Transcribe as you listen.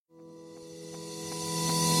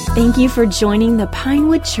Thank you for joining the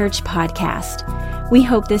Pinewood Church podcast. We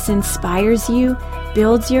hope this inspires you,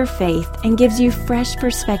 builds your faith, and gives you fresh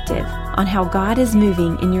perspective on how God is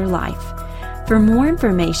moving in your life. For more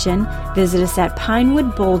information, visit us at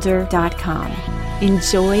pinewoodboulder.com.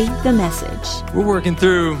 Enjoy the message. We're working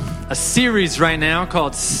through a series right now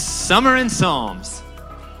called Summer in Psalms.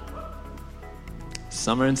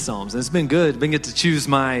 Summer in Psalms. And it's been good. I've been getting to choose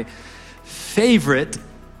my favorite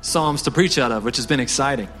Psalms to preach out of, which has been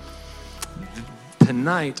exciting.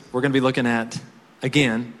 Tonight, we're going to be looking at,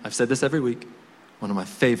 again, I've said this every week, one of my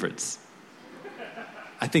favorites.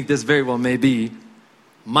 I think this very well may be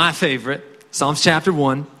my favorite, Psalms chapter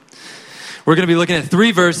 1. We're going to be looking at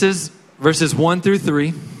 3 verses 1 through 3.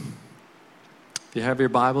 If you have your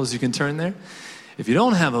Bibles, you can turn there. If you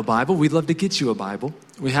don't have a Bible, we'd love to get you a Bible.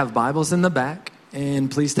 We have Bibles in the back, and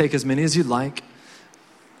please take as many as you'd like.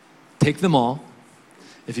 Take them all.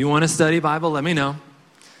 If you want to study Bible, let me know.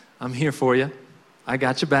 I'm here for you. I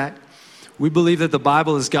got your back. We believe that the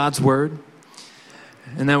Bible is God's word,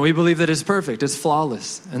 and that we believe that it's perfect, it's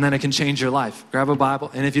flawless, and that it can change your life. Grab a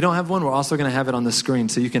Bible, and if you don't have one, we're also going to have it on the screen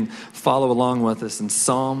so you can follow along with us in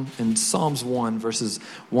Psalms 1, verses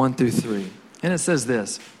 1 through 3. And it says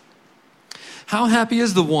this: "How happy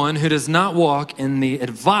is the one who does not walk in the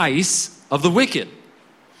advice of the wicked,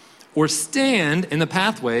 or stand in the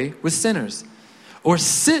pathway with sinners, or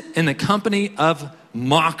sit in the company of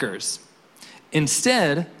mockers.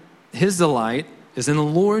 Instead, his delight is in the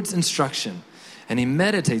Lord's instruction, and he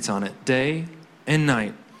meditates on it day and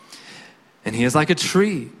night. And he is like a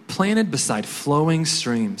tree planted beside flowing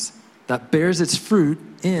streams that bears its fruit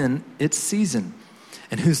in its season,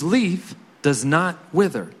 and whose leaf does not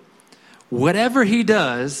wither. Whatever he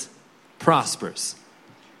does prospers."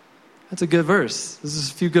 That's a good verse. This is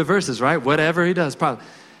a few good verses, right? Whatever he does, prosper.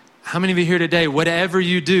 How many of you here today, whatever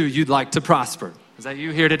you do, you'd like to prosper? Is that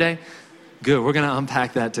you here today? Good. We're going to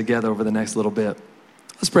unpack that together over the next little bit.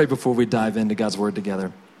 Let's pray before we dive into God's word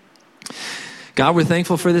together. God, we're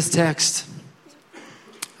thankful for this text.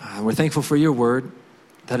 We're thankful for your word,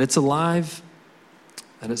 that it's alive,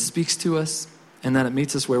 that it speaks to us, and that it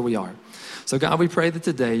meets us where we are. So God, we pray that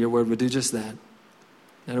today your word would do just that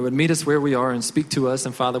it would meet us where we are and speak to us.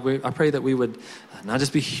 And Father, I pray that we would not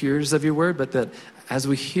just be hearers of your word, but that as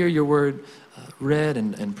we hear your word read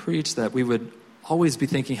and preached, that we would always be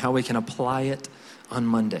thinking how we can apply it on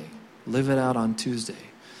Monday, live it out on Tuesday,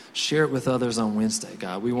 share it with others on Wednesday.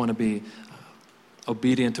 God, we want to be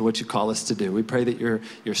obedient to what you call us to do. We pray that your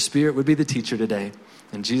spirit would be the teacher today.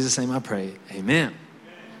 In Jesus' name I pray, amen.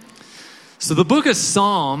 So the book of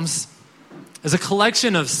Psalms is a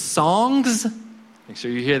collection of songs. Make sure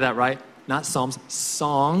you hear that right. Not psalms,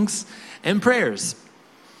 songs and prayers.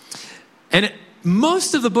 And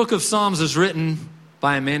most of the book of Psalms is written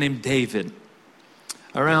by a man named David.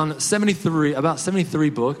 About 73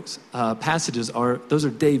 books, passages those are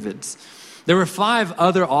David's. There were 5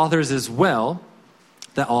 other authors as well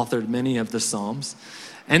that authored many of the Psalms.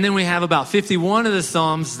 And then we have about 51 of the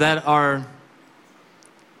Psalms that are,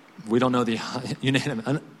 we don't know the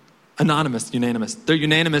unanimous. They're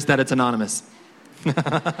unanimous that it's anonymous.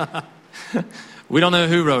 We don't know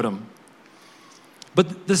who wrote them.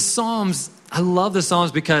 But the Psalms, I love the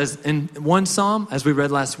Psalms because in one Psalm, as we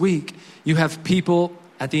read last week, you have people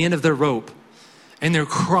at the end of their rope and they're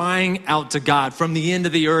crying out to God. From the end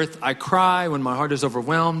of the earth, I cry when my heart is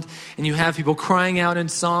overwhelmed. And you have people crying out in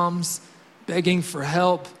Psalms, begging for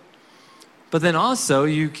help. But then also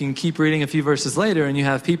you can keep reading a few verses later and you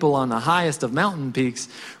have people on the highest of mountain peaks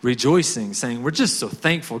rejoicing, saying, "We're just so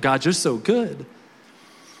thankful, God, you're so good."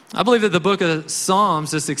 I believe that the book of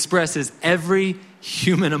Psalms just expresses every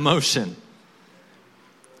human emotion.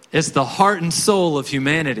 It's the heart and soul of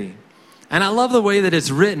humanity. And I love the way that it's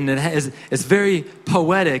written. It's very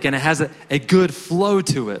poetic and it has a good flow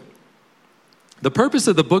to it. The purpose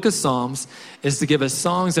of the book of Psalms is to give us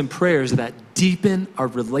songs and prayers that deepen our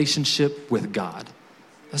relationship with God.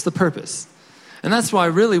 That's the purpose. And that's why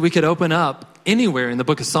really we could open up anywhere in the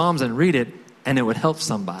book of Psalms and read it and it would help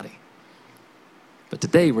somebody. But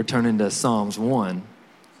today we're turning to Psalms 1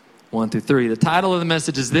 through 3. The title of the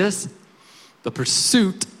message is this: The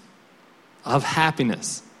Pursuit of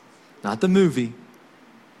Happiness. Not the movie,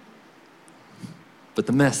 but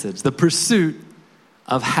the message. The pursuit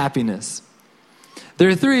of happiness. There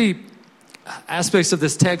are 3 aspects of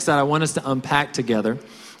this text that I want us to unpack together.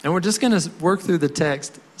 And we're just going to work through the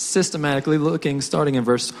text systematically, starting in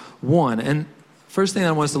verse 1. And first thing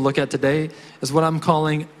I want us to look at today is what I'm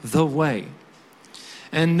calling the way.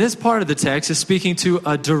 And this part of the text is speaking to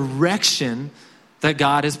a direction that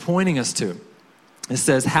God is pointing us to. It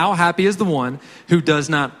says, "How happy is the one who does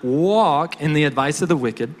not walk in the advice of the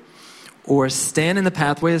wicked, or stand in the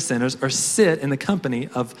pathway of sinners, or sit in the company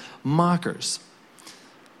of mockers.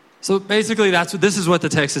 So basically, this is what the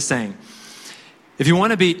text is saying. If you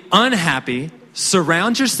want to be unhappy,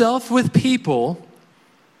 surround yourself with people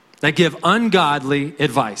that give ungodly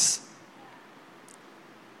advice,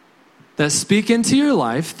 that speak into your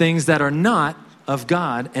life things that are not of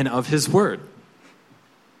God and of His Word.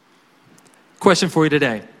 Question for you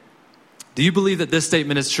today. Do you believe that this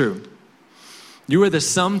statement is true? You are the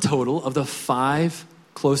sum total of the 5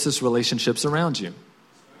 closest relationships around you.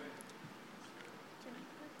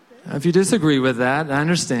 If you disagree with that, I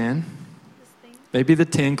understand. Maybe the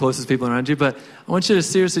 10 closest people around you, but I want you to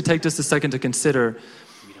seriously take just a second to consider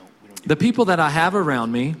the people that I have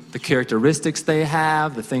around me, the characteristics they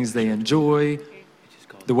have, the things they enjoy,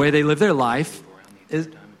 the way they live their life.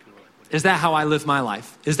 Is that how I live my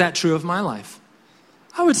life? Is that true of my life?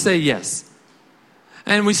 I would say yes.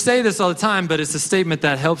 And we say this all the time, but it's a statement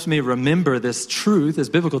that helps me remember this truth, this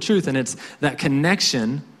biblical truth, and it's that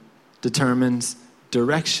connection determines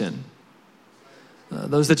direction.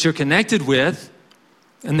 Those that you're connected with,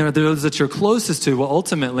 and those that you're closest to, will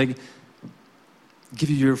ultimately give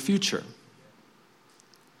you your future.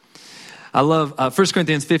 I love 1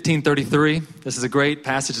 Corinthians 15:33. This is a great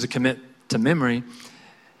passage to commit to memory.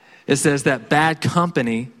 It says that bad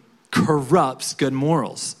company corrupts good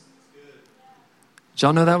morals. Did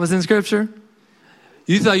y'all know that was in Scripture?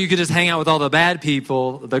 You thought you could just hang out with all the bad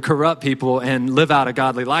people, the corrupt people, and live out a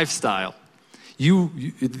godly lifestyle.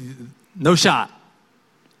 No shot.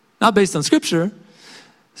 Not based on Scripture.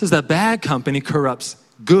 It says that bad company corrupts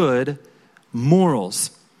good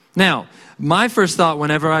morals. Now, my first thought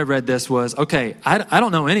whenever I read this was, okay, I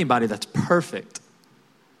don't know anybody that's perfect.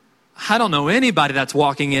 I don't know anybody that's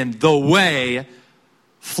walking in the way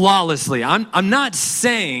flawlessly. I'm not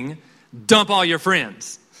saying dump all your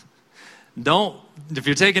friends. If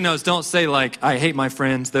you're taking notes, don't say like, I hate my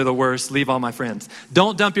friends, they're the worst, leave all my friends.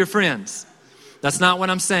 Don't dump your friends. That's not what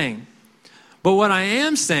I'm saying. But what I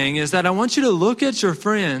am saying is that I want you to look at your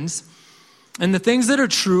friends and the things that are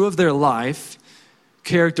true of their life,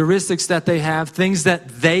 characteristics that they have, things that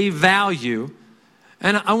they value.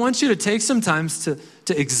 And I want you to take some time to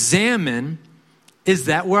examine, is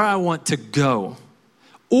that where I want to go?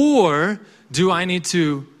 Or do I need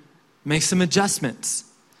to make some adjustments?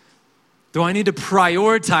 Do I need to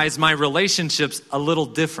prioritize my relationships a little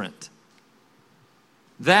different?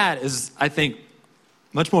 That is, I think,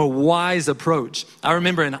 much more wise approach. I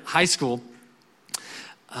remember in high school,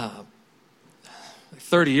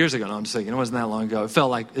 30 years ago, no, I'm just thinking, it wasn't that long ago.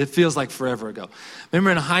 It feels like forever ago.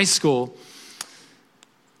 Remember in high school,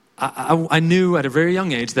 I knew at a very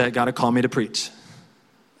young age that God had called me to preach.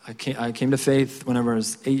 I came to faith whenever I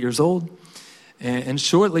was 8 years old. And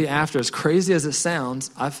shortly after, as crazy as it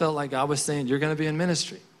sounds, I felt like God was saying, you're going to be in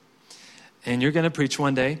ministry. And you're going to preach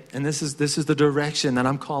one day. And this is the direction that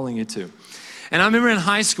I'm calling you to. And I remember in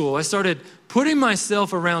high school, I started putting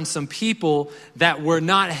myself around some people that were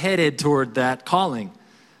not headed toward that calling,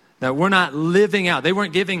 that were not living out. They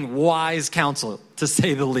weren't giving wise counsel, to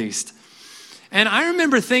say the least. And I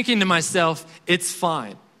remember thinking to myself, it's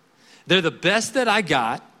fine. They're the best that I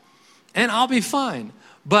got, and I'll be fine.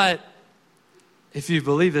 But if you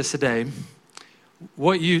believe this today,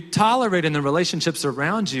 what you tolerate in the relationships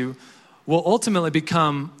around you will ultimately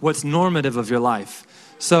become what's normative of your life.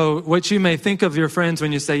 So what you may think of your friends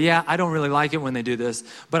when you say, yeah, I don't really like it when they do this,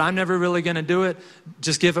 but I'm never really going to do it.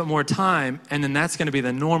 Just give it more time, and then that's going to be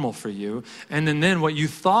the normal for you. And then what you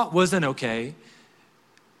thought wasn't okay,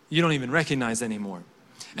 you don't even recognize anymore.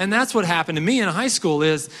 And that's what happened to me in high school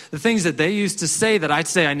is the things that they used to say that I'd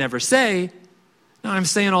say I never say, now I'm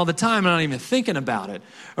saying all the time, I'm not even thinking about it.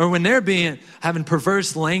 Or when they're having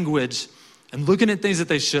perverse language and looking at things that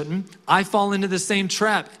they shouldn't, I fall into the same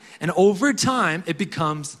trap. And over time, it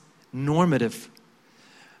becomes normative.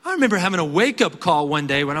 I remember having a wake-up call one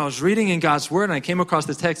day when I was reading in God's Word, and I came across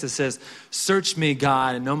this text that says, search me,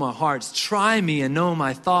 God, and know my hearts. Try me and know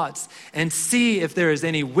my thoughts, and see if there is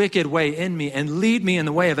any wicked way in me, and lead me in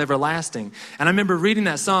the way of everlasting. And I remember reading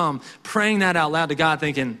that psalm, praying that out loud to God,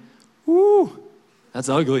 thinking, whoo, that's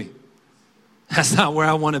ugly. That's not where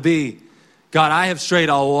I want to be. God, I have strayed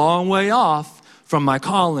a long way off from my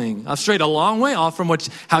calling. I've strayed a long way off from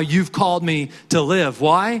how you've called me to live.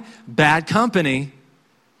 Why? Bad company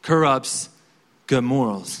corrupts good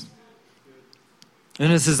morals.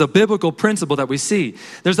 And this is a biblical principle that we see.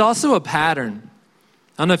 There's also a pattern.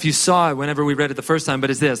 I don't know if you saw it whenever we read it the first time, but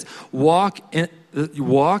it's this. Walk in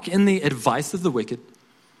the advice of the wicked.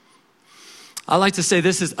 I like to say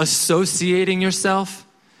this is associating yourself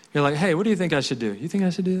You're like, hey, what do you think I should do? You think I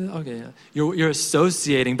should do that? Okay, yeah. You're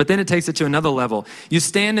associating, but then it takes it to another level. You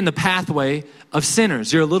stand in the pathway of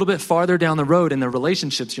sinners. You're a little bit farther down the road in the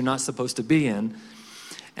relationships you're not supposed to be in.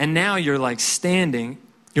 And now you're like standing,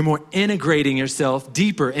 you're more integrating yourself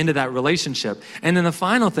deeper into that relationship. And then the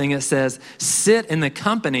final thing, it says, sit in the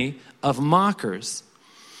company of mockers.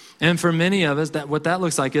 And for many of us, what that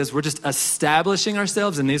looks like is we're just establishing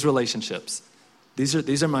ourselves in these relationships.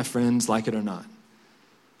 These are my friends, like it or not.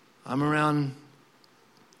 I'm around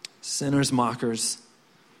sinners, mockers,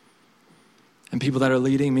 and people that are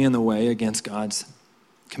leading me in the way against God's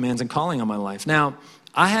commands and calling on my life. Now,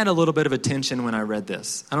 I had a little bit of a tension when I read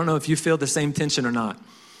this. I don't know if you feel the same tension or not.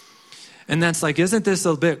 And that's like, isn't this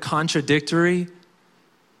a bit contradictory?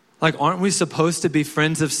 Like, aren't we supposed to be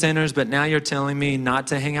friends of sinners, but now you're telling me not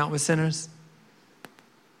to hang out with sinners?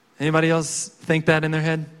 Anybody else think that in their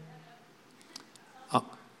head?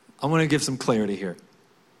 I want to give some clarity here.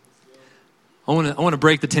 I want to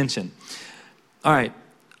break the tension. All right,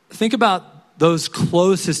 think about those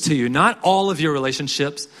closest to you. Not all of your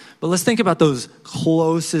relationships, but let's think about those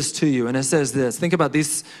closest to you. And it says this, think about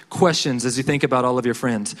these questions as you think about all of your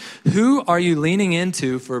friends. Who are you leaning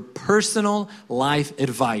into for personal life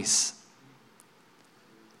advice?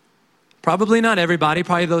 Probably not everybody,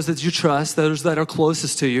 probably those that you trust, those that are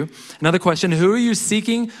closest to you. Another question, who are you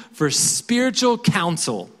seeking for spiritual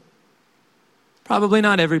counsel? Probably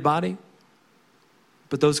not everybody,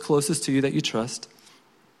 but those closest to you that you trust.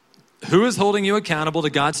 Who is holding you accountable to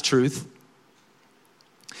God's truth?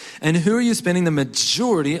 And who are you spending the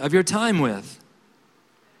majority of your time with?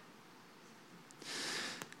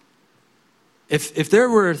 If there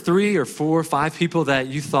were 3 or 4 or 5 people that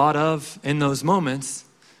you thought of in those moments,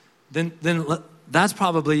 then that's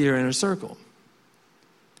probably your inner circle.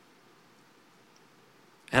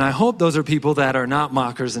 And I hope those are people that are not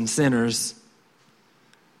mockers and sinners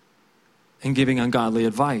and giving ungodly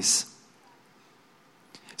advice.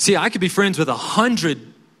 See, I could be friends with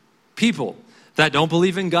 100 people that don't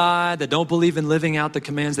believe in God, that don't believe in living out the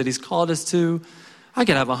commands that He's called us to. I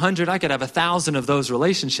could have 100, I could have 1,000 of those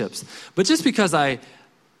relationships. But just because I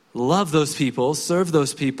love those people, serve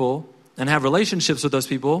those people, and have relationships with those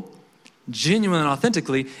people, genuinely and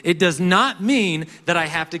authentically, it does not mean that I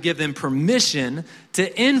have to give them permission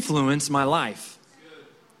to influence my life.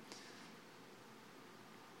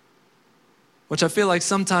 Which I feel like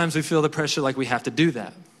sometimes we feel the pressure like we have to do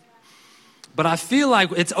that. But I feel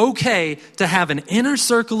like it's okay to have an inner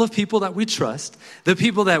circle of people that we trust, the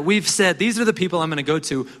people that we've said, these are the people I'm going to go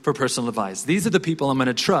to for personal advice. These are the people I'm going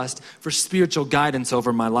to trust for spiritual guidance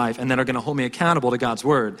over my life and that are going to hold me accountable to God's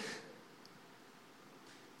word.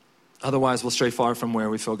 Otherwise, we'll stray far from where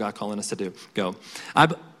we feel God calling us to go.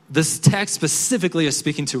 This text specifically is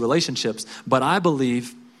speaking to relationships, but I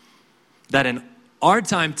believe that in our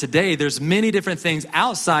time today, there's many different things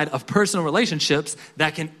outside of personal relationships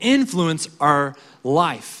that can influence our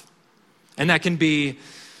life. And that can be,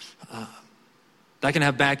 that can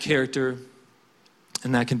have bad character,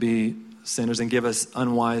 and that can be sinners and give us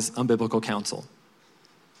unwise, unbiblical counsel.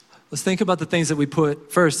 Let's think about the things that we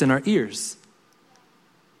put first in our ears.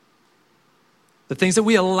 The things that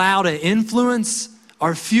we allow to influence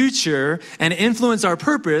our future and influence our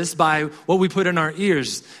purpose by what we put in our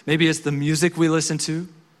ears. Maybe it's the music we listen to,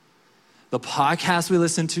 the podcasts we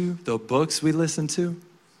listen to, the books we listen to.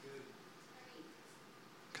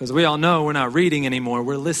 Because we all know we're not reading anymore,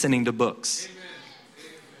 we're listening to books. Amen.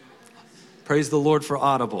 Praise the Lord for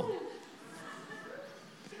Audible.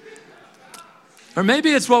 Or maybe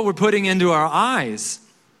it's what we're putting into our eyes.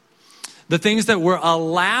 The things that we're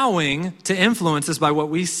allowing to influence us by what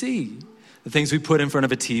we see. The things we put in front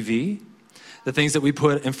of a TV, the things that we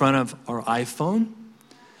put in front of our iPhone,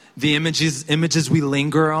 the images we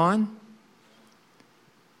linger on.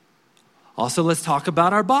 Also, let's talk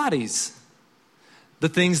about our bodies. The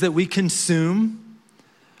things that we consume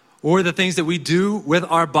or the things that we do with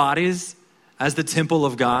our bodies as the temple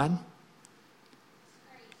of God.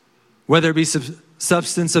 Whether it be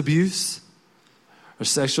substance abuse or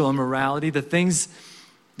sexual immorality, the things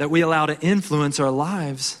that we allow to influence our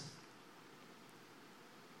lives.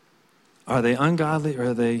 Are they ungodly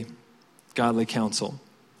or are they godly counsel?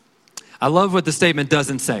 I love what the statement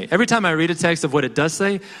doesn't say. Every time I read a text of what it does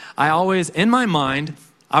say, I always try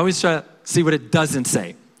to see what it doesn't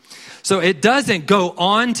say. So it doesn't go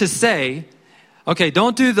on to say, okay,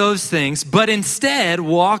 don't do those things, but instead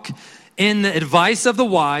walk in the advice of the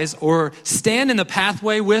wise or stand in the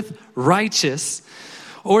pathway with righteous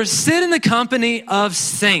or sit in the company of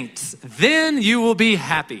saints. Then you will be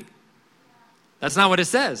happy. That's not what it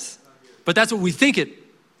says. But that's what we think it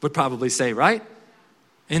would probably say, right?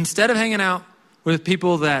 Instead of hanging out with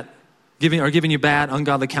people that are giving you bad,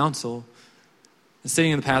 ungodly counsel, and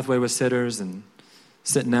sitting in the pathway with sitters and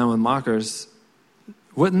sitting down with mockers,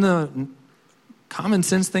 wouldn't the common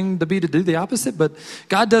sense thing to be to do the opposite? But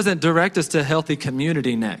God doesn't direct us to healthy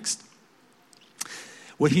community next.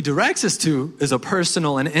 What he directs us to is a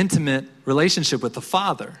personal and intimate relationship with the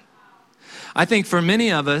Father. I think for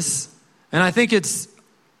many of us, and I think it's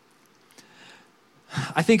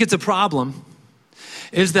a problem,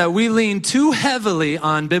 is that we lean too heavily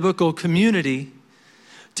on biblical community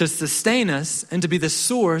to sustain us and to be the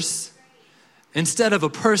source instead of a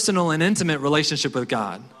personal and intimate relationship with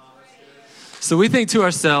God. So we think to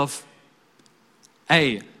ourselves,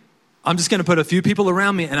 hey, I'm just going to put a few people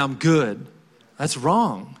around me and I'm good. That's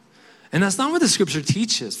wrong. And that's not what the scripture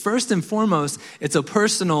teaches. First and foremost, it's a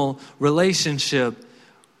personal relationship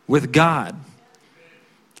with God.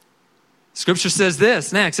 Scripture says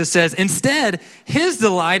this next. It says, instead, his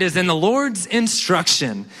delight is in the Lord's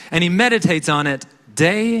instruction, and he meditates on it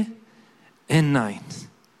day and night.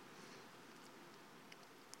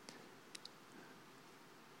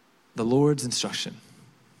 The Lord's instruction.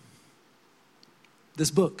 This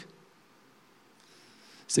book.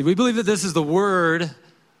 See, we believe that this is the word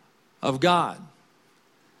of God.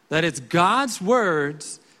 That it's God's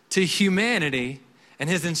words to humanity and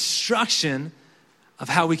his instruction of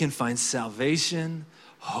how we can find salvation,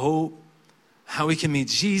 hope, how we can meet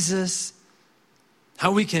Jesus,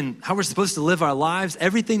 how we're supposed to live our lives.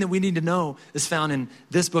 Everything that we need to know is found in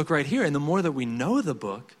this book right here. And the more that we know the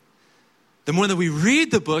book, the more that we read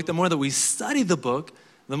the book, the more that we study the book,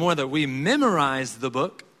 the more that we memorize the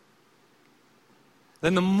book,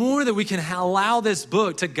 then the more that we can allow this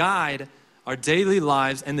book to guide our daily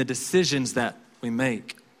lives and the decisions that we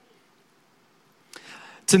make.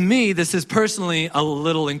 To me, this is personally a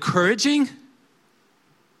little encouraging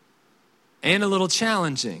and a little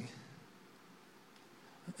challenging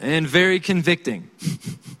and very convicting.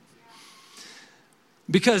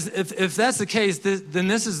 Because if that's the case, then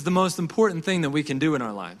this is the most important thing that we can do in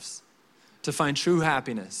our lives. To find true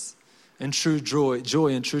happiness and true joy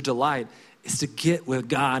and true delight is to get with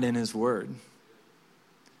God in his word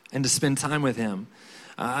and to spend time with him.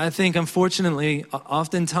 I think, unfortunately,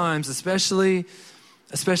 oftentimes, especially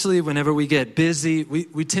whenever we get busy,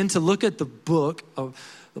 we tend to look at the book of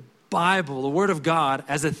the Bible, the Word of God,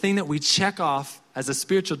 as a thing that we check off as a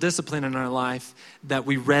spiritual discipline in our life, that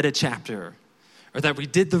we read a chapter or that we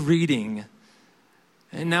did the reading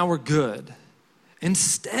and now we're good.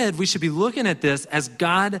 Instead, we should be looking at this as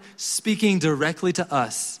God speaking directly to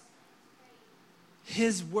us.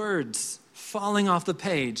 His words falling off the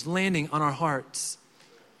page, landing on our hearts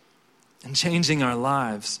and changing our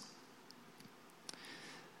lives.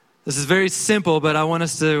 This is very simple, but I want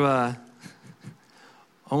us to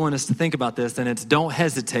think about this, and it's don't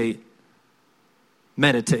hesitate,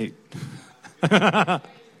 meditate.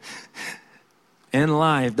 In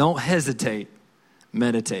life, don't hesitate,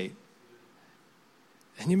 meditate.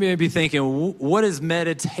 And you may be thinking, what is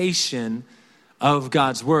meditation of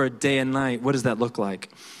God's word day and night? What does that look like?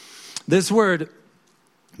 This word,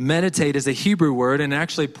 meditate, is a Hebrew word and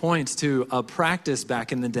actually points to a practice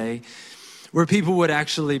back in the day where people would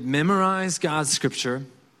actually memorize God's scripture,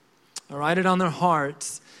 write it on their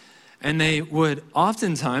hearts, and they would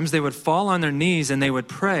fall on their knees and they would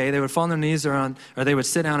pray. They would fall on their knees or they would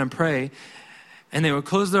sit down and pray, and they would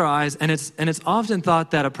close their eyes. And it's often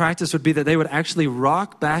thought that a practice would be that they would actually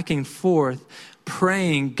rock back and forth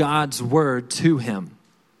praying God's word to him.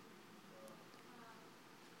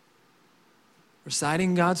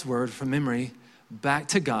 Reciting God's word from memory back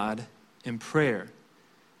to God in prayer.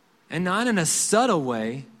 And not in a subtle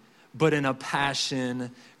way, but in a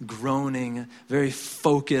passion, groaning, very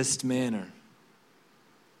focused manner.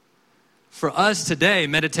 For us today,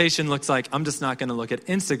 meditation looks like, I'm just not going to look at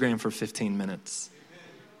Instagram for 15 minutes.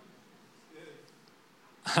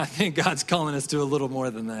 I think God's calling us to a little more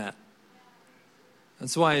than that.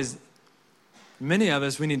 That's why many of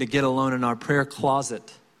us, we need to get alone in our prayer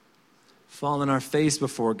closet, fall on our face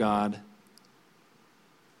before God,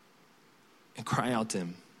 and cry out to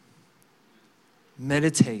him.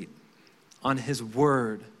 Meditate on his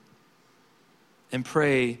word and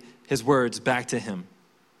pray his words back to him.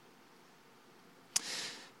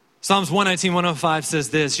 Psalms 119, 105 says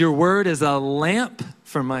this: your word is a lamp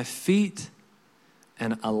for my feet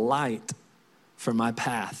and a light for my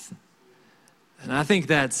path. And I think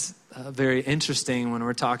that's very interesting when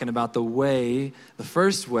we're talking about the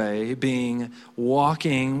first way being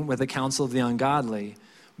walking with the counsel of the ungodly.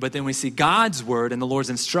 But then we see God's word and the Lord's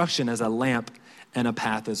instruction as a lamp and a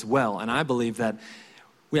path as well. And I believe that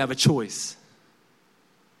we have a choice.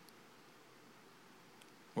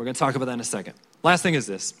 We're going to talk about that in a second. last thing is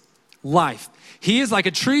this. Life. He is like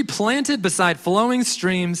a tree planted beside flowing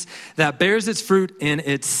streams that bears its fruit in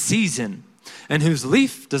its season, and whose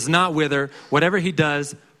leaf does not wither. Whatever he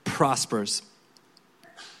does prospers.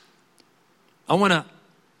 I want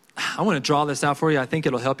to draw this out for you. I think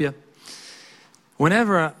it'll help you.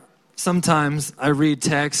 Sometimes I read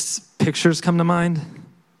texts, pictures come to mind.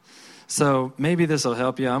 So maybe this will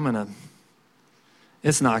help you.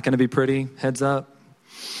 It's not going to be pretty, heads up.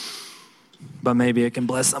 But maybe it can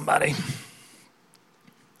bless somebody.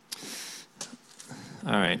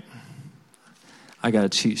 All right. I got a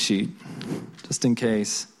cheat sheet, just in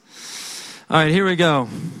case. All right, here we go.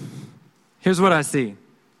 Here's what I see.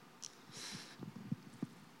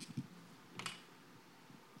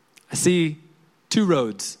 I see two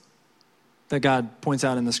roads that God points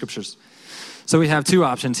out in the scriptures. So we have two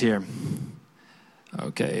options here.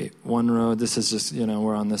 Okay, one road, this is just,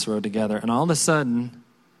 we're on this road together. And all of a sudden,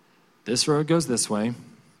 this road goes this way.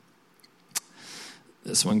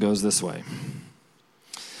 This one goes this way.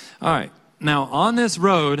 All right, now on this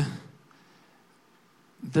road,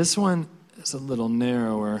 this one is a little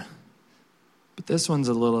narrower, but this one's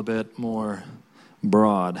a little bit more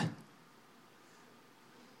broad.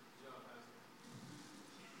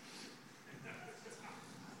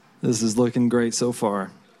 This is looking great so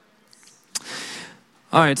far.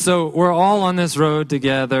 All right, so we're all on this road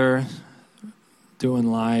together,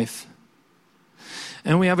 doing life.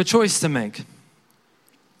 And we have a choice to make.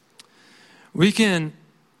 We can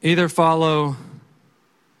either follow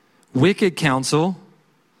wicked counsel.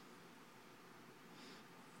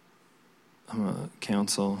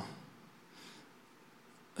 Counsel.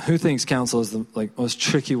 Who thinks counsel is the most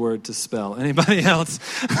tricky word to spell? Anybody else?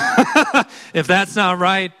 If that's not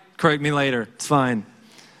right, correct me later. It's fine.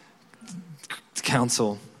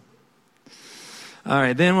 Counsel. All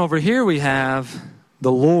right, then over here we have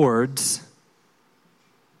the Lord's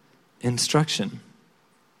instruction.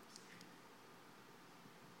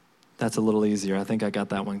 That's a little easier. I think I got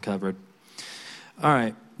that one covered. All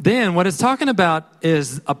right, then what it's talking about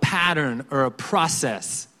is a pattern or a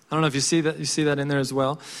process. I don't know if you see that. You see that in there as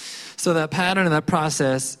well. So that pattern and that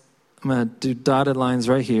process, I'm going to do dotted lines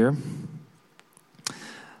right here.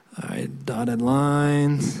 All right, dotted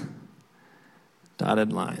lines.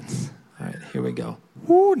 Dotted lines. All right, here we go.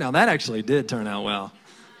 Woo, now that actually did turn out well.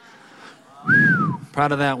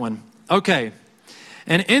 Proud of that one. Okay,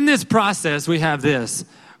 and in this process, we have this.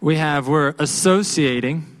 We're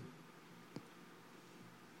associating.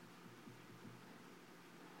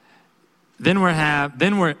 Then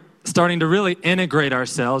we're starting to really integrate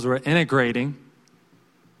ourselves. We're integrating.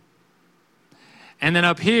 And then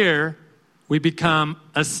up here, we become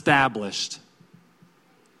established.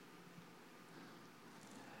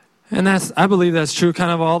 And I believe that's true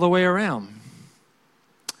kind of all the way around.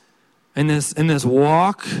 In this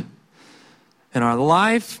walk, in our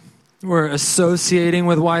life, we're associating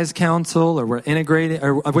with wise counsel, or we're integrating,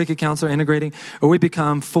 or wicked counsel, or integrating, or we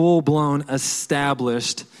become full-blown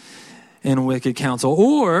established in wicked counsel.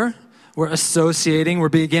 Or we're associating, we're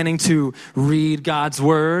beginning to read God's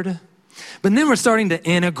word. But then we're starting to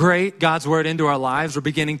integrate God's word into our lives. We're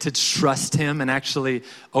beginning to trust him and actually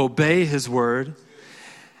obey his word.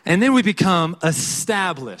 And then we become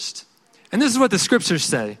established. And this is what the scriptures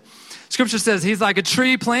say. Scripture says he's like a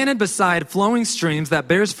tree planted beside flowing streams that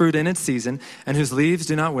bears fruit in its season and whose leaves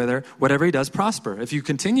do not wither. Whatever he does prosper. If you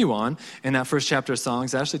continue on in that first chapter of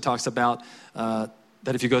Songs, it actually talks about that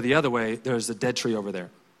if you go the other way, there's a dead tree over there.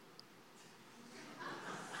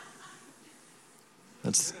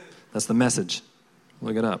 That's the message.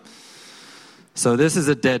 Look it up. So this is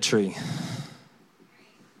a dead tree.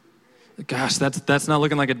 Gosh, that's not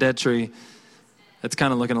looking like a dead tree. It's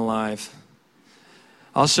kind of looking alive.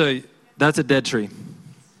 I'll show you. That's a dead tree.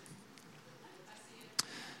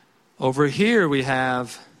 Over here we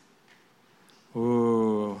have,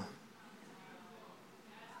 ooh.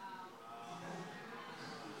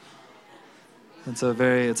 It's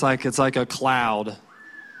like a cloud.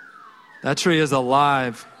 That tree is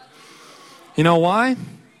alive. You know why?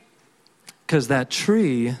 Because that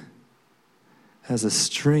tree has a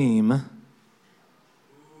stream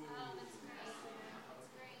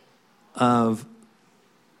of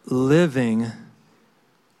living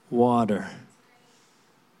water.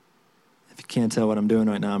 If you can't tell what I'm doing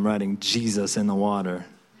right now, I'm writing Jesus in the water.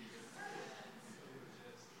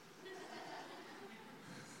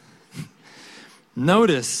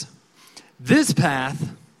 Notice this path,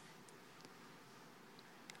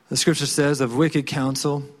 the scripture says, of wicked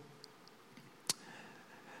counsel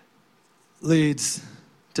leads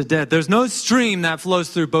to death. There's no stream that flows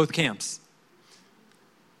through both camps.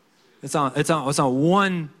 It's on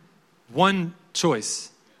one choice.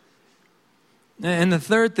 And the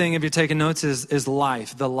third thing, if you're taking notes, is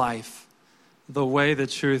life, the way, the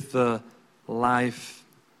truth, the life.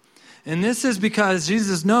 And this is because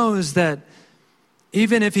Jesus knows that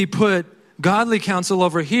even if he put godly counsel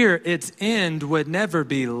over here, its end would never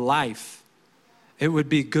be life. It would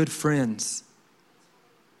be good friends.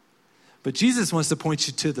 But Jesus wants to point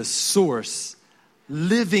you to the source,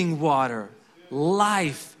 living water,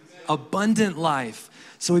 life, abundant life.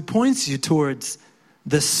 So he points you towards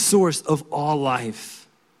the source of all life.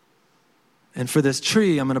 And for this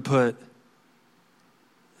tree, I'm going to put,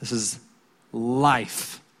 this is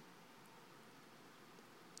life.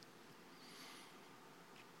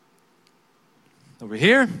 Over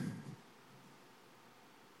here,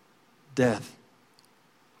 death.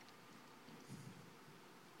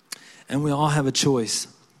 And we all have a choice.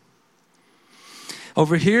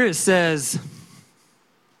 Over here it says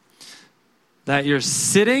that you're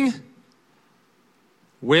sitting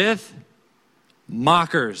with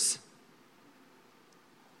mockers.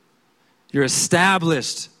 You're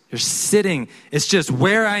established. You're sitting. It's just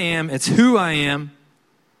where I am. It's who I am.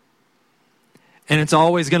 And it's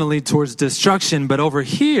always going to lead towards destruction. But over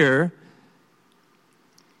here,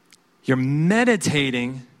 you're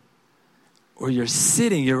meditating, or you're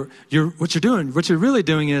sitting. What you're really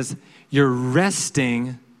doing is you're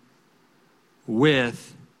resting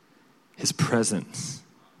with his presence,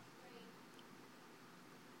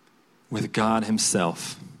 with God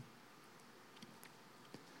himself.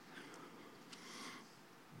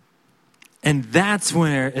 And that's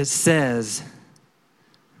where it says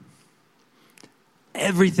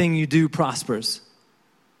everything you do prospers.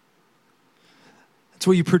 That's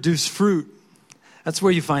where you produce fruit. That's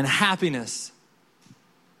where you find happiness,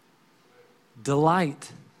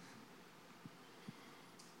 delight.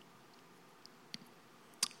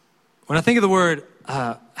 When I think of the word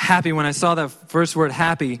happy, when I saw that first word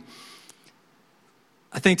happy,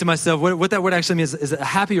 I think to myself, what that word actually means, is it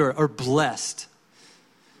happy or blessed?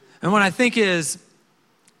 And what I think is,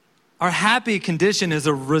 our happy condition is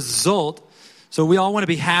a result. So we all want to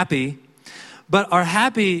be happy, but our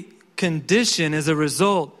happy condition is a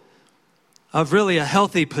result of really a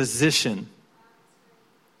healthy position.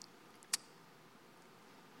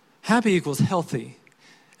 Happy equals healthy,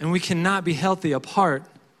 and we cannot be healthy apart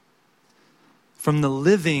from the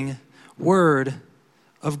living Word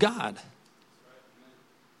of God.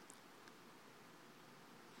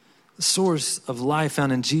 The source of life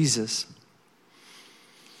found in Jesus.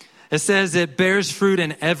 It says it bears fruit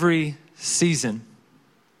in every season.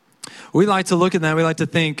 We like to look at that. We like to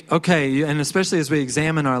think, okay, and especially as we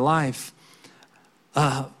examine our life,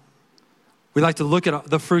 we like to look at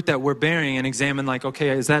the fruit that we're bearing and examine, like, okay,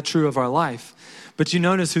 is that true of our life? But you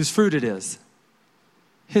notice whose fruit it is.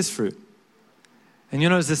 His fruit. And you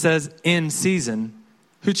notice it says in season.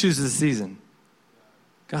 Who chooses the season?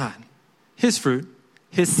 God. His fruit,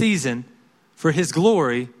 his season, for his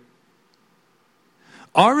glory.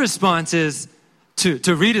 Our response is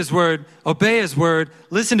to read his word, obey his word,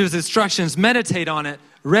 listen to his instructions, meditate on it,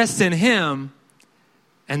 rest in him,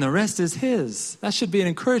 and the rest is his. That should be an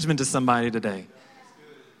encouragement to somebody today.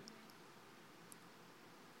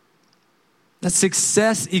 That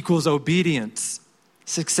success equals obedience.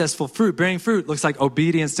 Successful fruit, bearing fruit, looks like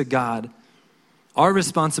obedience to God. Our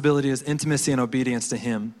responsibility is intimacy and obedience to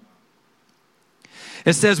him.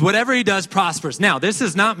 It says whatever he does prospers. Now, this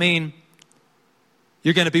does not mean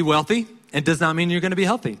you're going to be wealthy. It does not mean you're going to be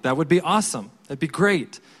healthy. That would be awesome. That'd be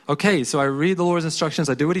great. Okay, so I read the Lord's instructions.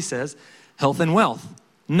 I do what he says. Health and wealth.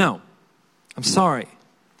 No, I'm sorry.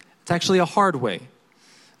 It's actually a hard way.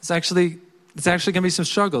 It's actually going to be some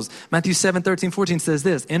struggles. Matthew 7:13-14 says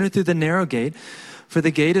this: enter through the narrow gate, for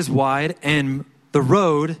the gate is wide and the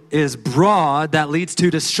road is broad that leads to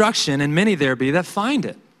destruction, and many there be that find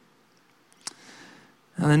it.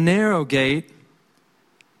 Now the narrow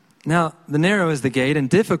is the gate, and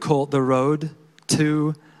difficult the road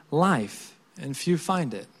to life, and few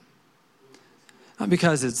find it. Not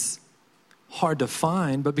because it's hard to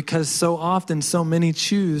find, but because so often so many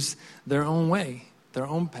choose their own way, their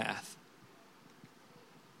own path,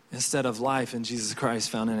 instead of life in Jesus Christ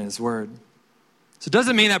found in his word. So it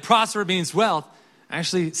doesn't mean that prosper means wealth.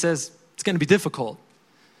 Actually, it says it's going to be difficult.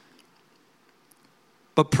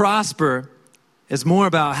 But prosper is more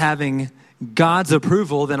about having God's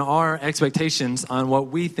approval than our expectations on what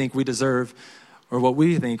we think we deserve or what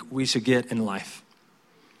we think we should get in life.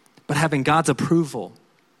 But having God's approval.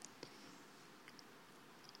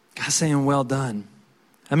 God's saying, well done.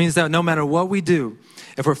 That means that no matter what we do,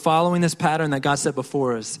 if we're following this pattern that God set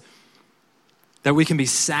before us, that we can be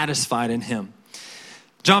satisfied in him.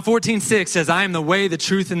 John 14:6 says, I am the way, the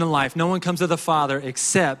truth, and the life. No one comes to the Father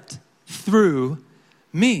except through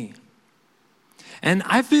me. And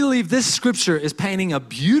I believe this scripture is painting a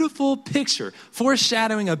beautiful picture,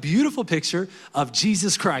 foreshadowing a beautiful picture of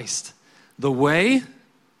Jesus Christ. The way,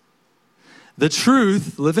 the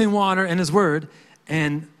truth, living water and his word,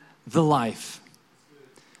 and the life.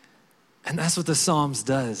 And that's what the Psalms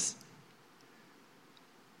does.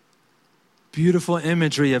 Beautiful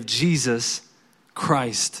imagery of Jesus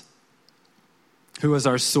Christ, who is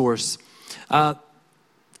our source.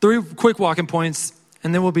 3 quick walking points,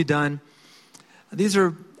 and then we'll be done. These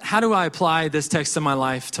are, how do I apply this text to my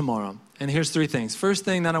life tomorrow? And here's 3 things. First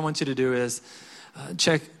thing that I want you to do is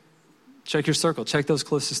check your circle. Check those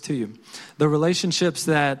closest to you. The relationships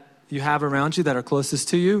that you have around you that are closest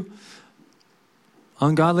to you,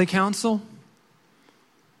 ungodly counsel,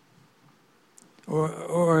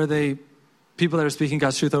 or are they people that are speaking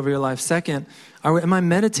God's truth over your life? Second, am I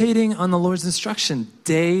meditating on the Lord's instruction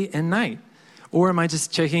day and night? Or am I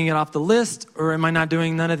just checking it off the list? Or am I not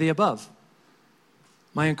doing none of the above?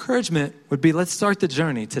 My encouragement would be, let's start the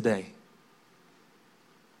journey today.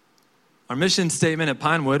 Our mission statement at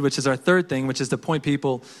Pinewood, which is our 3rd thing, which is to point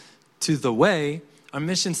people to the way. Our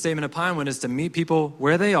mission statement at Pinewood is to meet people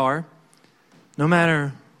where they are, no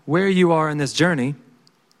matter where you are in this journey.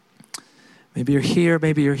 Maybe you're here,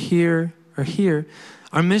 or here.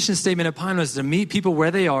 Our mission statement at Pinewood is to meet people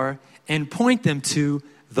where they are and point them to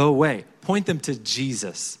the way. Point them to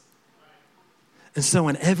Jesus. And so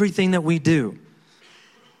in everything that we do,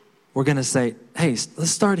 we're going to say, hey,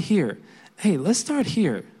 let's start here. Hey, let's start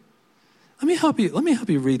here. Let me help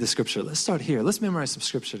you read the scripture. Let's start here. Let's memorize some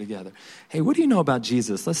scripture together. Hey, what do you know about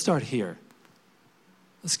Jesus? Let's start here.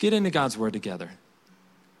 Let's get into God's word together.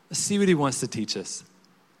 Let's see what he wants to teach us.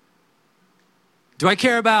 Do I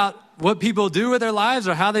care about what people do with their lives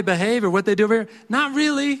or how they behave or what they do over here? Not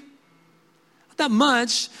really. Not that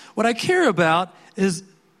much. What I care about is,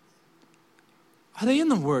 are they in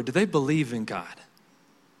the word? Do they believe in God?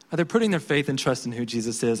 Are they putting their faith and trust in who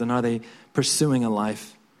Jesus is? And are they pursuing a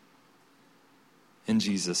life in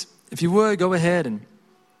Jesus? If you would, go ahead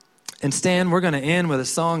and stand. We're going to end with a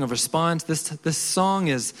song of response. This song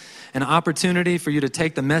is an opportunity for you to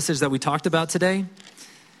take the message that we talked about today.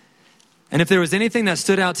 And if there was anything that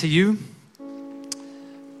stood out to you,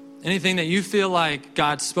 anything that you feel like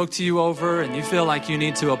God spoke to you over and you feel like you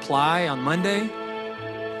need to apply on Monday,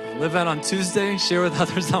 live out on Tuesday, share with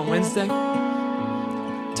others on Wednesday,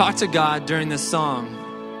 talk to God during this song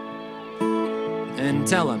and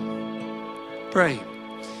tell him, pray.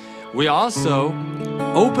 We also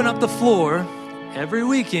open up the floor every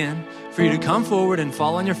weekend for you to come forward and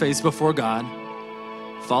fall on your face before God,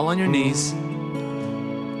 fall on your knees,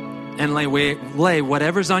 and lay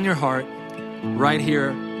whatever's on your heart right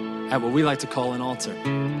here at what we like to call an altar.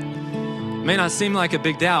 It may not seem like a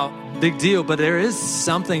big deal, but there is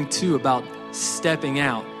something too about stepping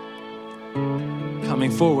out, coming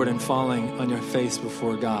forward and falling on your face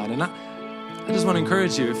before God. And I just want to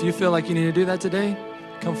encourage you, if you feel like you need to do that today,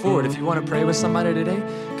 come forward. If you want to pray with somebody today,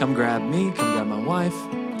 come grab me, come grab my wife,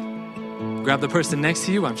 grab the person next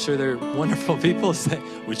to you. I'm sure they're wonderful people. Say,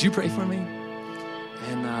 would you pray for me?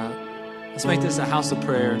 And let's make this a house of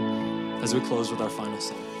prayer as we close with our final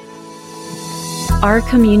song. Our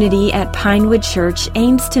community at Pinewood Church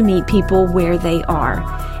aims to meet people where they are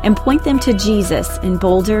and point them to Jesus in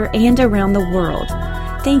Boulder and around the world.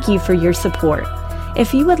 Thank you for your support.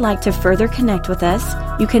 If you would like to further connect with us,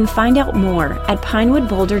 you can find out more at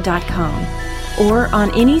pinewoodboulder.com or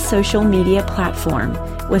on any social media platform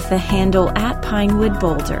with the handle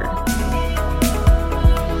 @PinewoodBoulder.